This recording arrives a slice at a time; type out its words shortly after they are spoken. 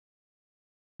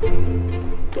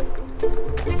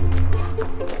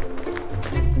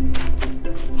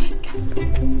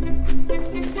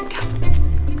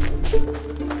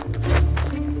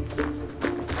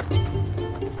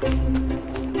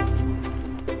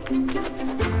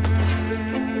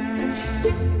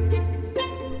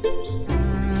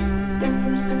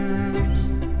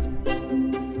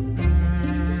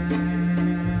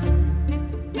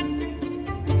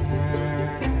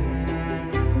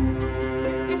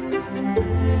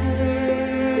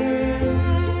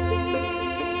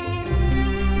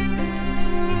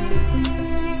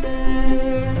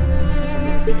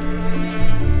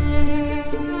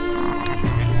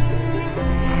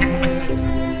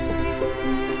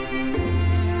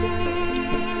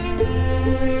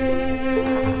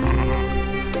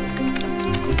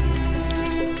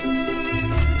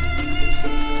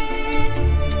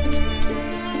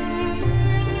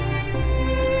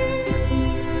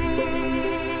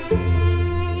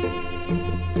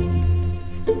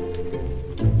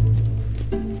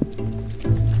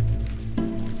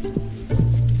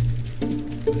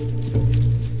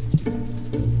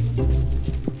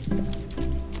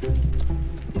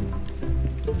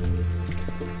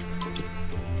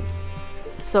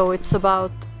So it's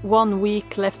about 1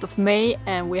 week left of May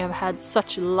and we have had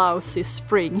such a lousy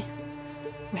spring.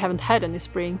 We haven't had any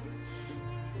spring.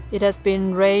 It has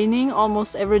been raining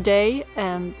almost every day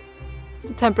and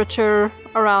the temperature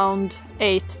around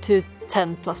 8 to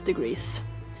 10 plus degrees.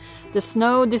 The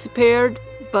snow disappeared,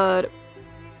 but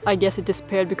I guess it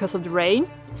disappeared because of the rain,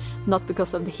 not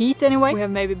because of the heat anyway. We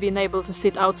have maybe been able to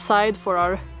sit outside for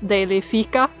our daily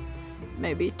fika,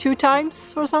 maybe 2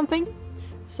 times or something.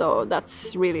 So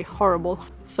that's really horrible.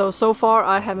 So far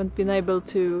I haven't been able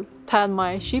to tan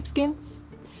my sheepskins.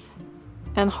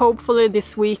 And hopefully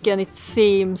this weekend it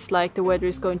seems like the weather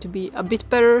is going to be a bit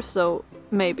better, so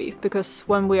maybe. Because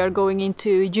when we are going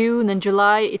into June and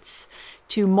July it's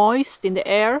too moist in the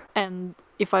air, and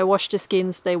if I wash the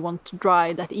skins they won't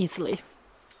dry that easily.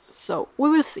 So we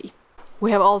will see.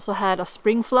 We have also had a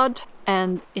spring flood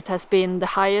and it has been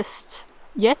the highest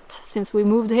yet since we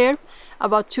moved here,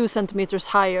 about 2 centimeters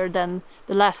higher than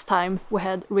the last time we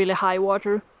had really high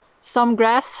water. Some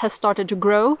grass has started to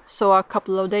grow, so a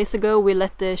couple of days ago we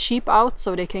let the sheep out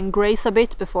so they can graze a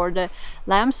bit before the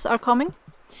lambs are coming.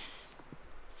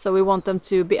 So we want them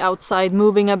to be outside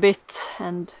moving a bit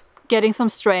and getting some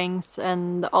strength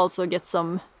and also get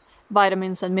some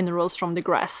vitamins and minerals from the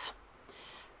grass.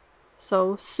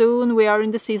 So soon we are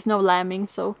in the season of lambing,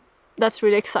 so that's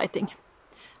really exciting.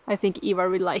 I think Ivar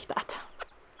will like that.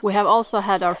 We have also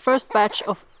had our first batch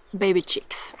of baby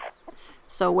chicks.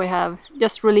 So we have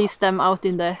just released them out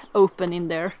in the open in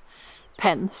their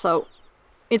pen. So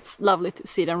it's lovely to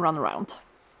see them run around.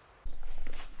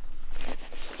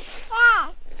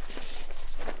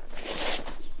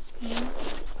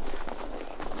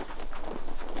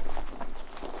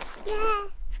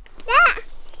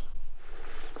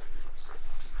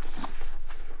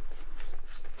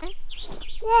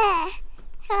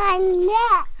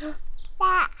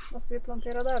 Vad ska vi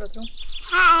plantera där då, tror du?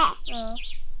 Ja.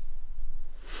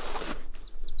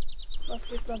 Vad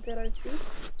ska vi plantera ut dit?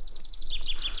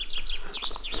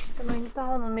 Ska nog inte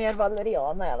ha någon mer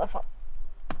valeriana i alla fall.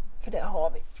 För det har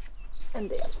vi en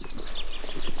del.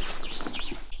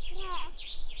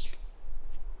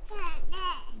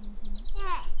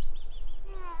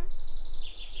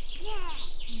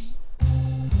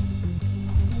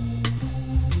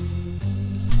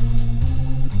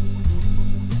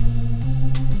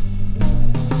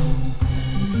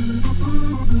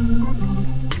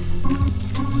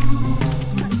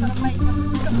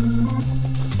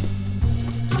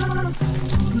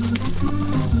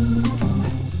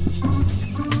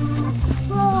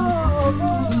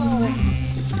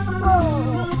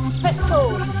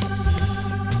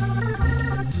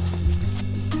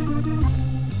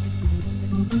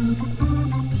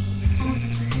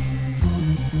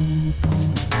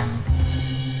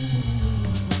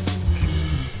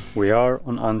 We are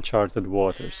on uncharted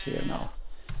waters here now.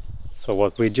 So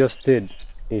what we just did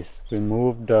is we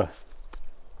moved the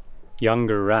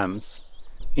younger rams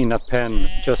in a pen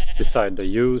just beside the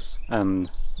ewes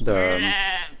and the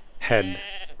head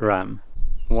ram.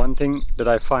 One thing that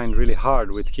I find really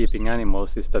hard with keeping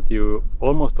animals is that you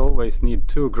almost always need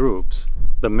 2 groups,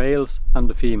 the males and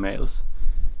the females.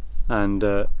 And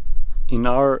in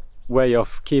our way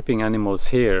of keeping animals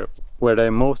here, where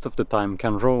they most of the time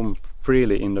can roam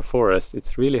freely in the forest,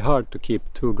 it's really hard to keep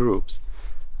 2 groups.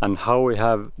 And how we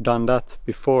have done that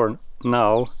before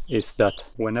now is that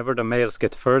whenever the males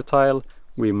get fertile,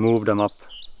 we move them up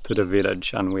to the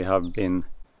village, and we have been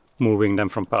moving them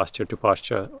from pasture to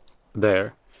pasture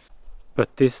there.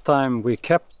 But this time we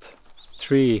kept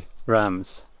 3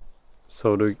 rams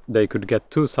so they could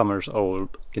get 2 summers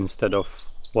old instead of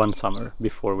 1 summer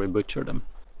before we butcher them.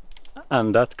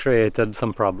 And that created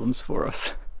some problems for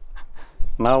us.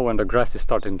 Now when the grass is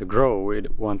starting to grow, we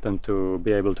want them to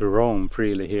be able to roam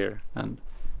freely here and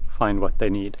find what they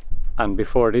need. And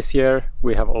before this year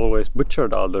we have always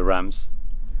butchered all the rams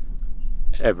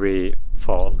every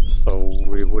fall, so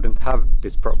we wouldn't have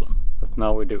this problem, but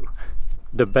now we do.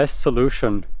 The best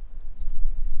solution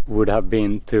would have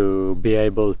been to be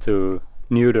able to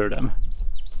neuter them,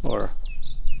 or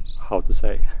how to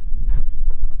say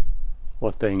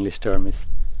what the English term is,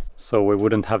 so we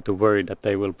wouldn't have to worry that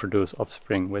they will produce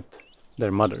offspring with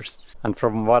their mothers. And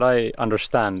from what I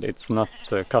understand, it's not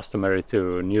customary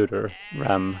to neuter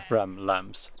ram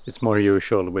lambs. It's more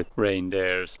usual with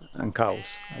reindeers and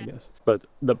cows, I guess. But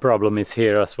the problem is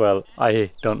here as well.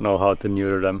 I don't know how to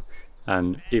neuter them,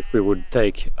 and if we would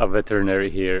take a veterinary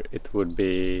here, it would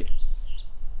be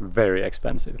very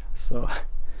expensive. So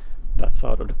that's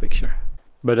out of the picture.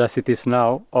 But as it is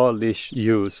now, all these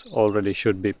ewes already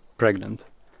should be pregnant.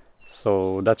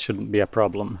 So that shouldn't be a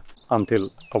problem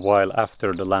until a while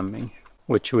after the lambing,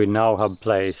 which we now have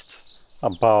placed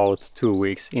about 2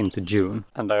 weeks into June.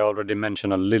 And I already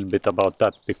mentioned a little bit about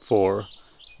that before,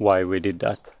 why we did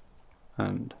that.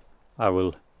 And I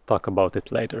will talk about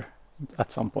it later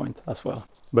at some point as well.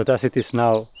 But as it is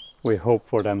now, we hope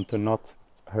for them to not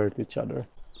hurt each other.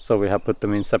 So we have put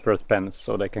them in separate pens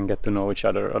so they can get to know each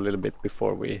other a little bit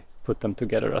before we put them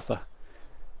together as a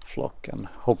flock. And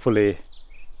hopefully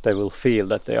they will feel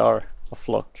that they are a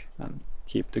flock and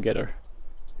keep together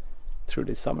through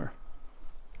this summer.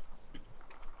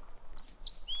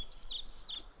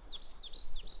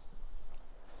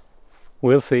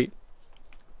 We'll see.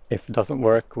 If it doesn't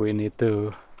work, we need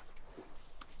to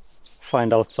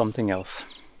find out something else.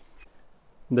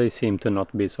 They seem to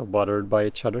not be so bothered by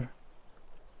each other.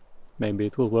 Maybe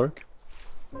it will work.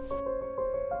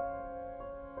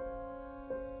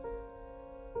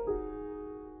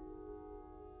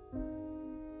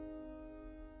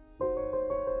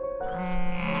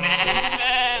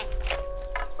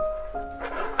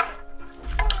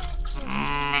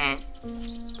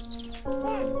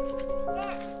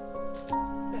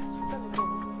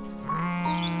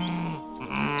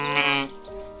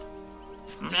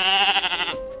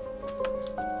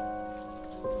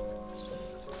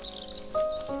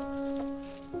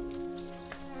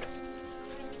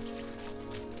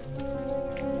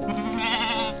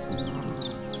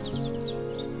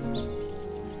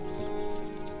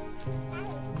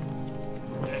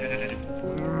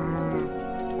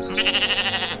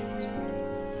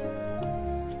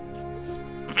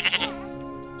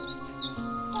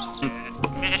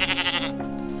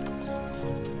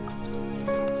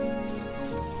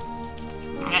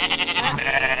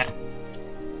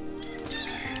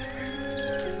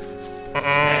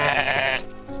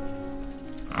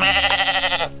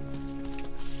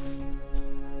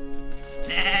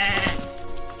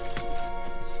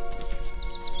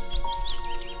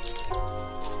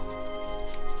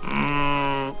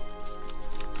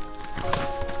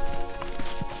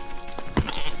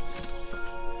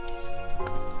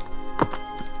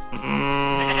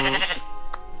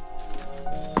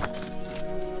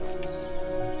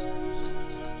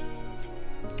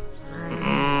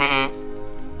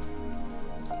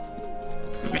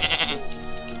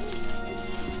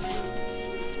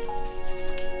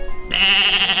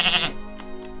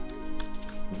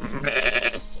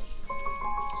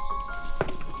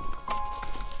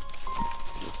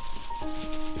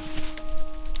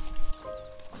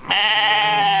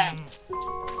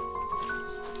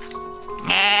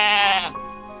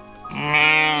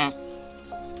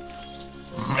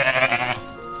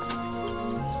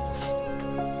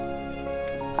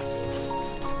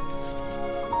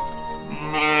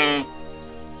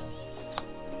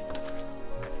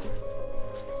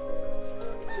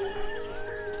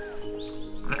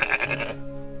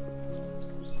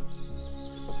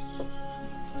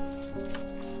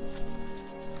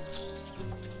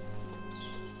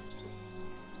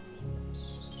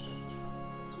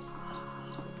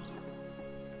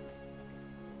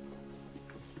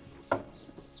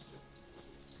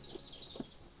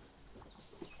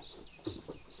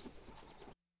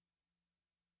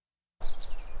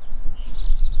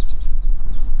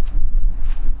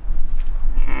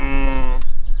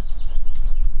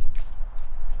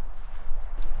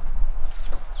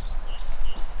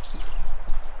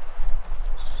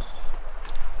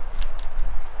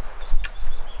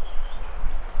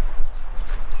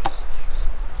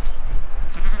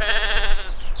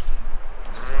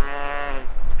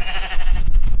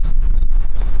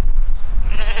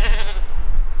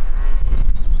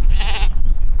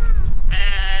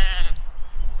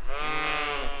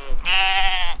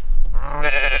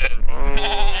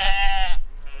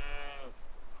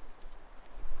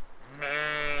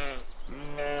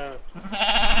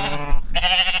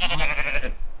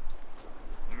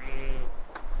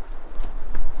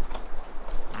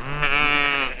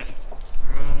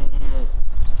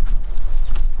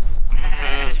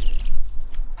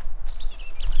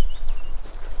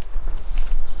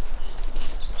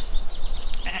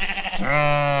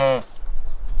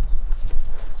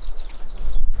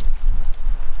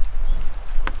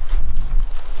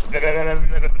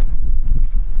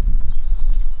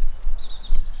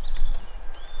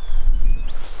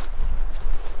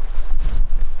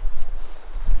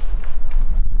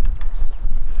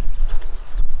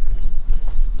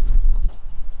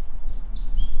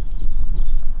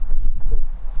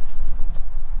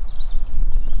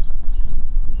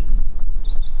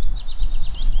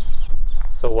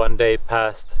 So one day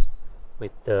passed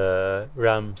with the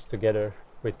rams together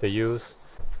with the ewes,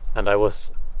 and I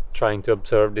was trying to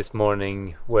observe this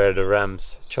morning where the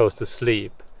rams chose to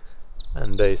sleep,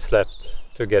 and they slept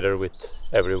together with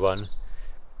everyone,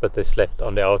 but they slept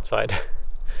on the outside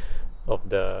of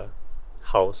the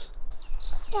house.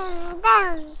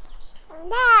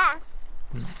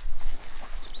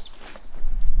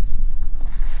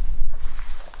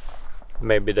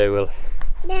 Maybe they will.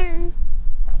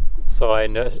 So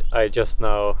I just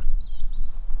now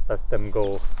let them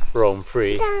go roam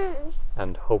free,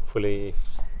 and hopefully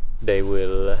they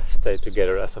will stay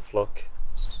together as a flock.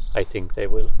 I think they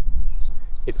will.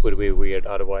 It would be weird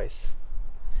otherwise.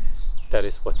 That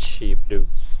is what sheep do.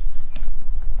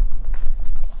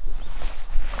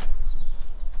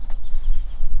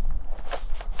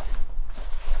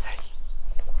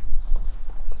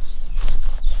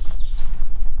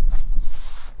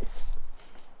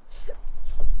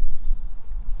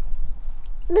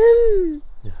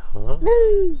 Jaha.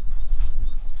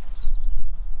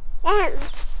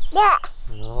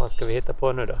 Ja, vad ska vi hitta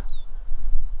på nu då?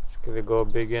 Ska vi gå och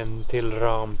bygga en till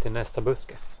ram till nästa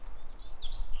buske?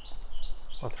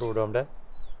 Vad tror du om det?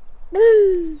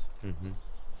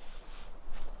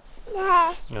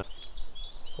 Ja.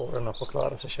 Fåren får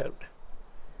klara sig själv.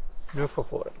 Nu får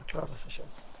fåren klara sig själv.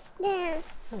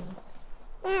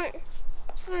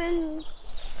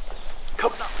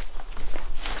 Kom då!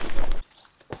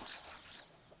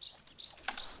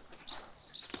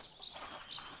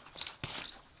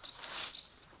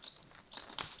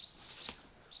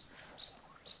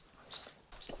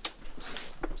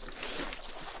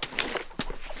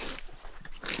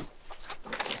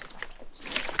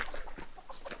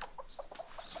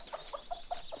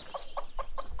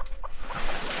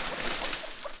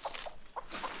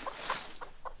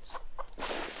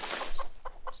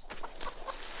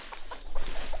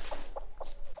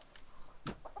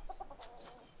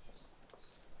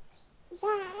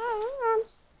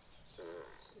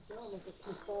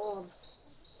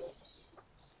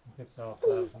 Titta av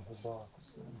flärsen på bak.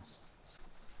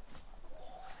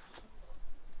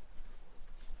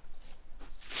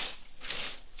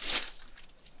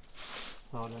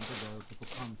 Ta den där uppe på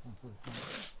kanten så vi kan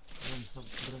rensa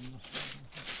bränna.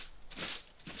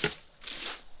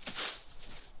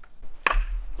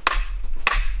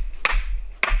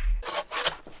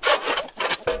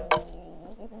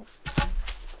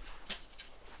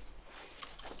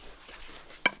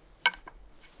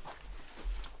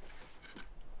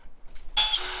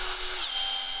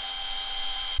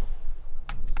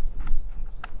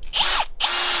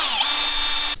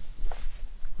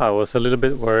 I was a little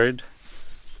bit worried,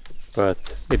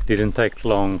 but it didn't take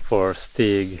long for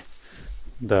Stig,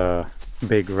 the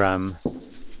big ram,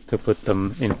 to put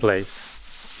them in place.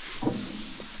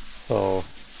 So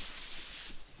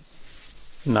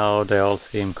now they all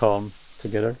seem calm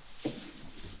together.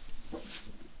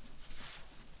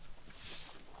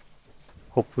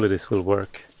 Hopefully this will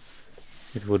work.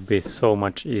 It would be so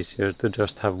much easier to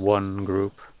just have one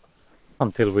group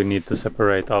until we need to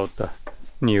separate out the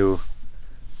new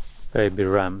baby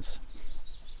rams.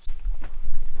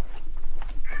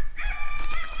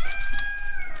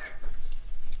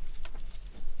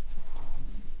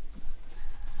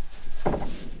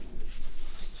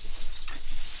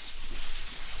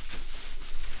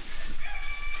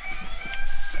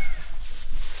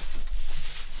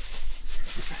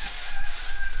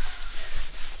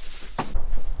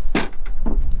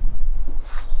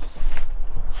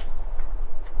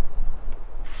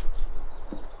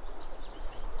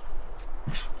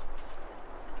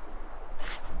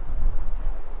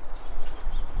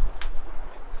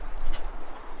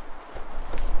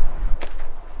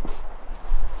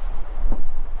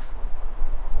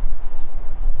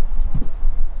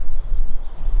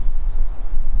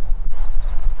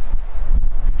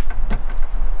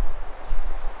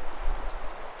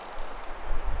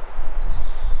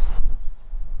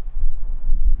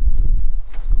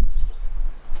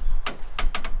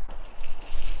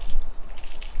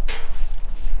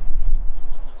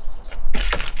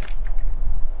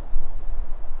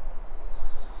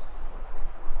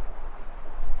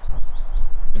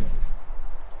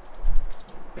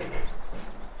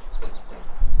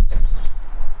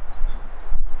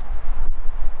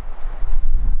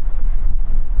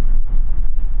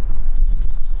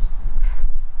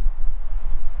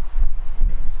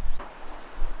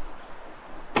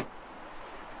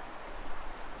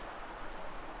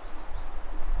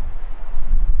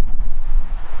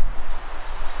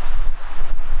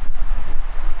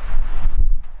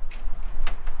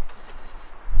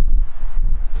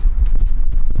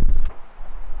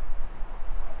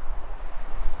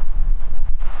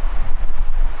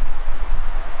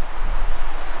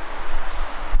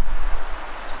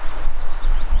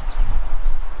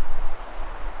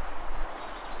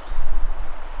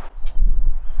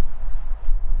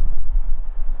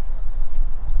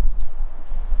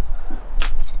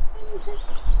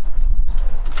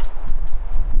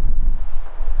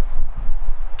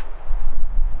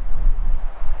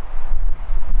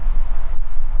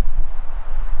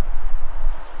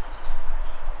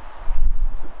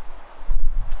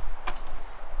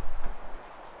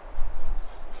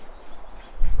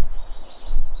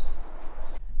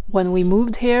 When we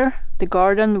moved here, the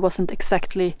garden wasn't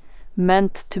exactly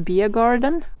meant to be a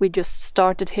garden. We just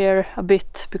started here a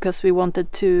bit because we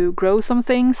wanted to grow some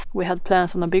things. We had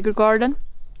plans on a bigger garden.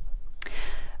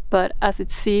 But as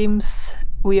it seems,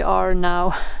 we are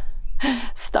now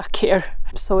stuck here.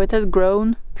 So it has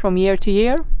grown from year to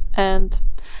year, and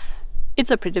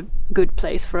it's a pretty good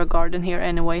place for a garden here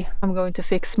anyway. I'm going to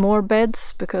fix more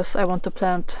beds because I want to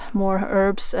plant more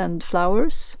herbs and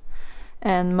flowers.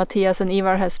 And Mathias and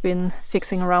Ivar has been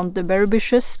fixing around the berry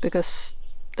bushes because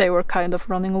they were kind of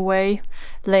running away,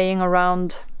 laying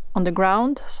around on the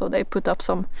ground. So they put up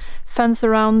some fence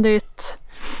around it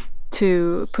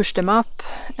to push them up,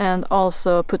 and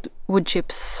also put wood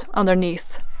chips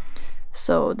underneath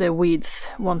so the weeds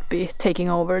won't be taking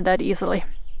over that easily.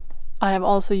 I have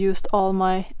also used all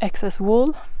my excess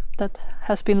wool that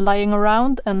has been lying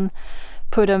around and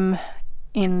put them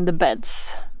in the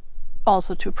beds,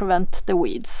 also to prevent the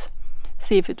weeds.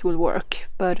 See if it will work,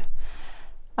 but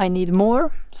I need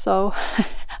more, so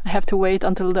I have to wait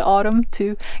until the autumn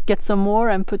to get some more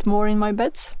and put more in my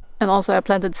beds. And also I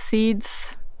planted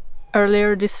seeds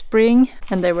earlier this spring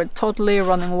and they were totally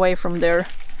running away from their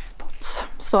pots,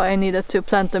 so I needed to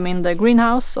plant them in the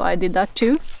greenhouse, so I did that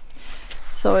too.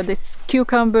 So it's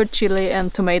cucumber, chili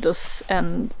and tomatoes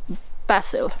and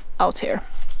basil out here.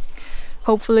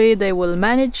 Hopefully they will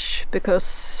manage,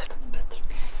 because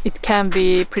it can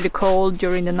be pretty cold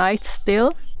during the night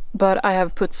still, but I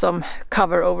have put some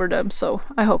cover over them, so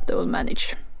I hope they will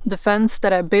manage. The fence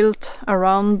that I built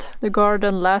around the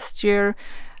garden last year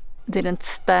didn't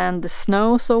stand the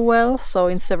snow so well, so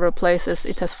in several places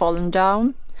it has fallen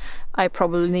down. I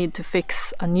probably need to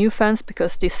fix a new fence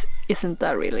because this isn't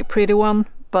a really pretty one,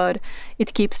 but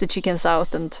it keeps the chickens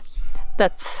out and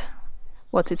that's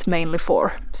what it's mainly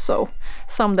for. So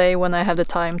someday when I have the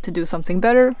time to do something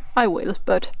better, I will,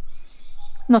 but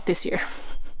not this year.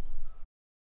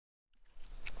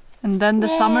 And then the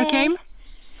summer came.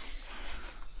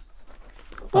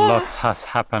 A lot has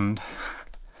happened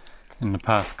in the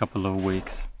past couple of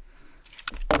weeks.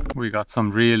 We got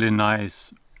some really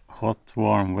nice hot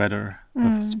warm weather.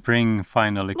 The spring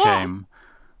finally came,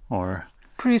 or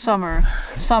Pre-summer,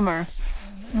 summer.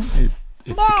 it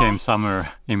became summer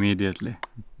immediately.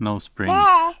 No spring.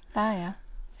 Yeah.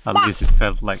 At least it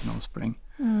felt like no spring.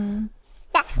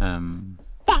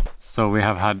 So we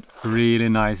have had really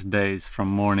nice days from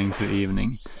morning to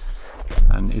evening,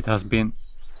 and it has been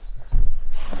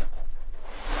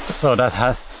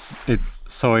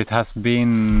it has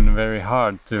been very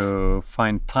hard to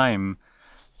find time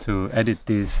to edit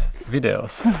these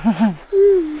videos.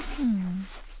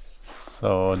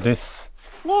 So this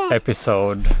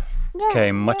episode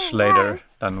came much later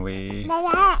than we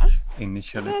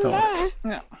initially thought.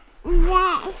 Yeah.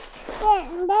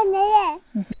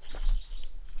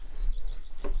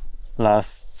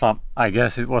 I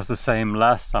guess it was the same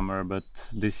last summer, but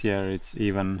this year it's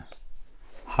even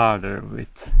harder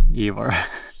with Ivar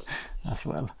as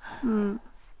well.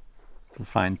 To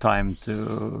find time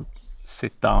to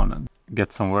sit down and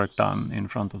get some work done in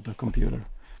front of the computer.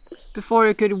 Before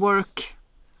you could work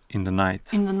in the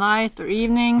night or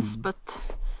evenings, but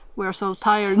we're so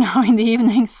tired now in the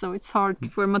evenings, so it's hard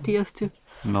for Mathias to.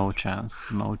 No chance.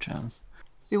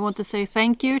 We want to say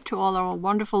thank you to all our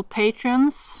wonderful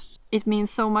patrons. It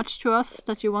means so much to us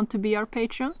that you want to be our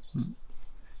patron.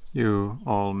 You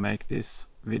all make these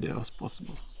videos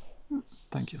possible.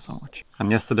 Thank you so much.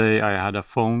 And yesterday I had a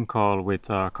phone call with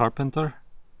a carpenter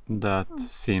that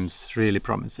seems really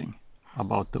promising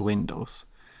about the windows.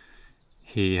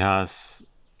 He has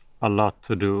a lot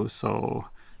to do, so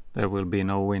there will be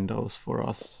no windows for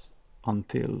us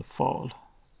until fall,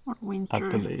 Or winter.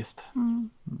 at the least.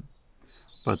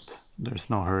 But there's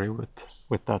no hurry with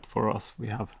that for us. We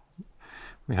have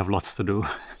lots to do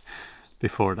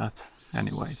before that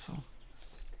anyway, so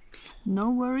no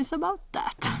worries about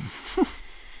that.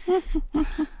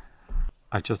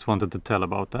 I just wanted to tell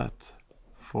about that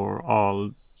for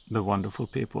all the wonderful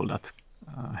people that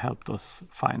helped us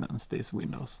finance these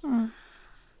windows.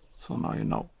 So now you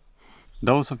know.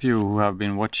 Those of you who have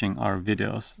been watching our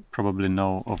videos probably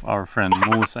know of our friend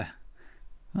Mose.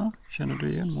 Ja, känner du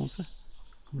igen Mose?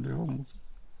 Kommer du ihåg Mose?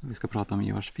 Vi ska prata om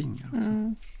Ivars finger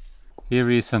också. He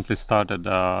recently started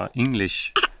an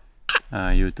English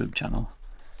YouTube channel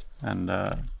and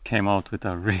came out with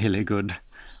a really good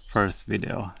first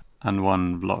video and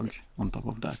one vlog on top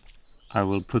of that. I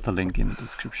will put a link in the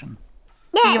description.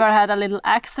 Ivar had a little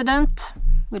accident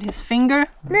with his finger.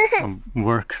 A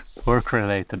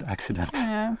work-related accident.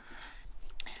 Yeah.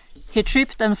 He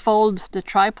tripped and folded the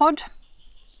tripod,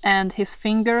 and his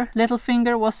little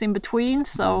finger was in between,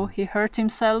 so he hurt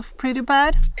himself pretty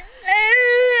bad.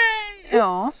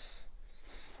 Ja.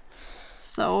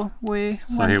 So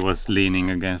he was leaning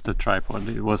against the tripod.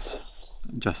 He was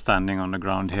just standing on the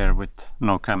ground here with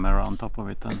no camera on top of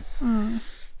it,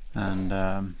 and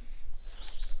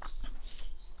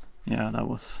yeah, that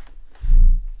was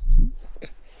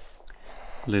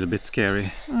a little bit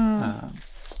scary.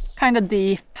 Kind of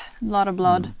deep, a lot of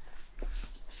blood.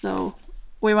 So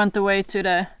we went away to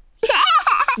the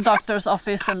doctor's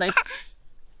office and they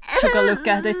took a look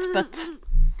at it, but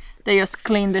they just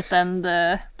cleaned it and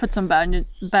put some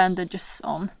bandages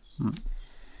on.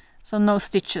 So no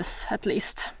stitches, at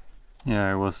least.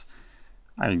 Yeah, it was.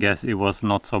 I guess it was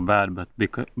not so bad, but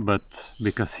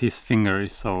because his finger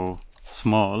is so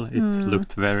small, it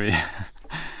looked very.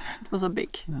 It was a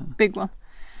big one.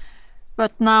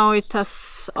 But now it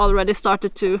has already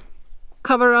started to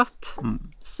cover up,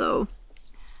 so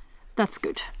that's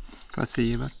good. Får jag se,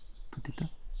 Ivar? Får titta.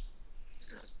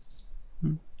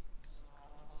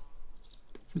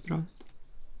 Det ser bra ut.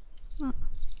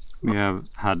 We have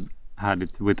had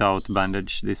it without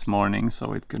bandage this morning,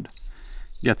 so it could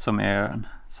get some air and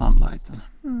sunlight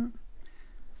and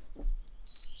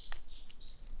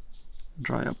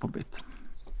dry up a bit.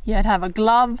 You'd have a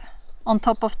glove on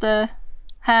top of the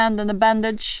hand and a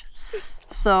bandage,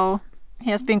 so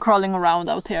he has been crawling around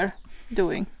out here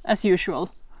doing as usual.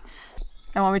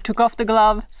 And when we took off the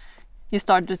glove, he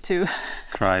started to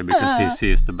cry because he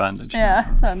sees the bandage.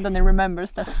 Yeah, so then he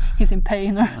remembers that he's in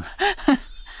pain. Or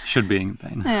should be in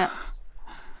pain. Yeah.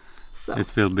 So.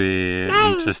 It will be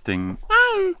interesting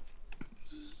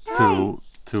to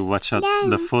watch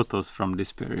the photos from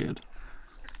this period.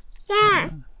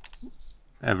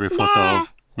 Every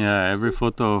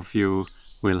photo of you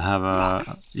will have a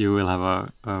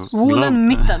woolen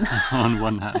mitten on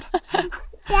one hand.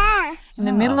 In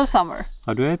the middle of summer.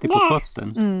 Har du ätit på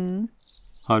kotten?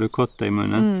 Har du kotte i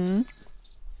munnen?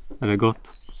 Är det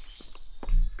gott?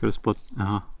 Ska du spotta?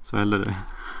 Jaha, så häller det.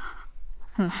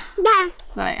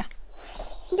 Där är jag.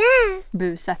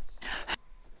 Buse.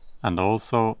 And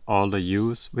also all the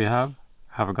ewes we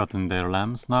have gotten their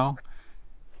lambs now.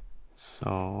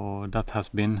 So that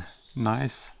has been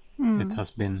nice. It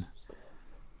has been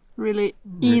really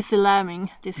easy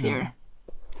lambing this year.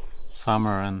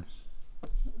 Summer and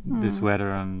this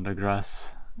weather and the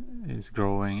grass is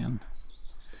growing and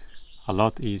a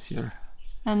lot easier.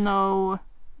 And no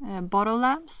bottle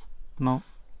lambs? No.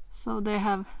 So they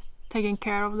have taken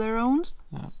care of their own?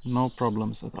 No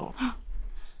problems at all.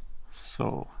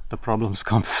 So the problems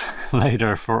comes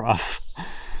later for us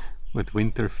with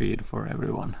winter feed for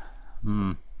everyone.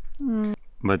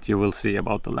 But you will see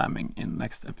about the lambing in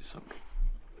next episode.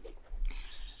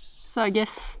 So I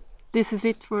guess this is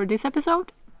it for this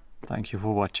episode. Thank you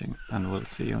for watching and we'll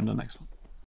see you in the next one.